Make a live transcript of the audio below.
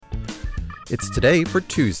It's today for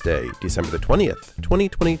Tuesday, December the 20th,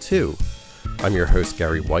 2022. I'm your host,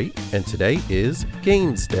 Gary White, and today is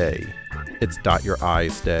Games Day. It's Dot Your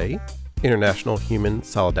Eyes Day, International Human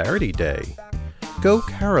Solidarity Day, Go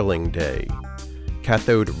Caroling Day,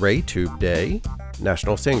 Cathode Ray Tube Day,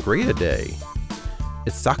 National Sangria Day,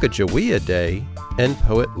 it's Sacagawea Day, and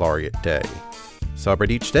Poet Laureate Day.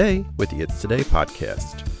 Celebrate each day with the It's Today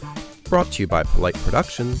podcast. Brought to you by Polite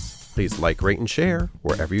Productions. Please like, rate, and share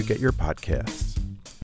wherever you get your podcasts.